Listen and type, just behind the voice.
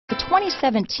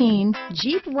2017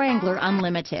 Jeep Wrangler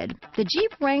Unlimited. The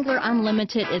Jeep Wrangler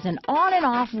Unlimited is an on and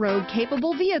off-road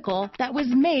capable vehicle that was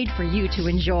made for you to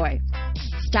enjoy.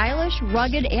 Stylish,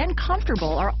 rugged, and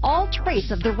comfortable are all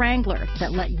traits of the Wrangler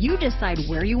that let you decide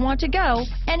where you want to go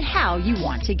and how you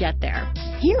want to get there.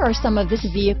 Here are some of this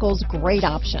vehicle's great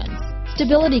options: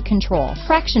 stability control,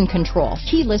 traction control,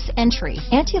 keyless entry,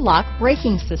 anti-lock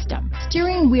braking system,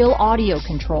 steering wheel audio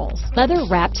controls,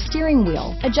 leather-wrapped steering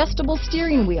wheel, adjustable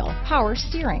steering wheel, power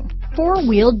steering,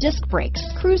 four-wheel disc brakes,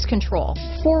 cruise control,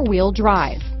 four-wheel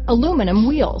drive, aluminum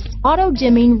wheels,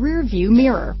 auto-dimming rear-view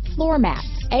mirror, floor mats,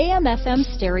 AM/FM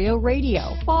stereo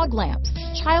radio, fog lamps,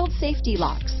 child safety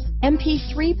locks,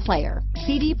 MP3 player,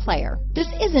 CD player. This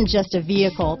isn't just a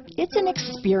vehicle, it's an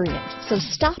experience. So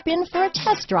stop in for a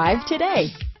test drive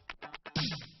today.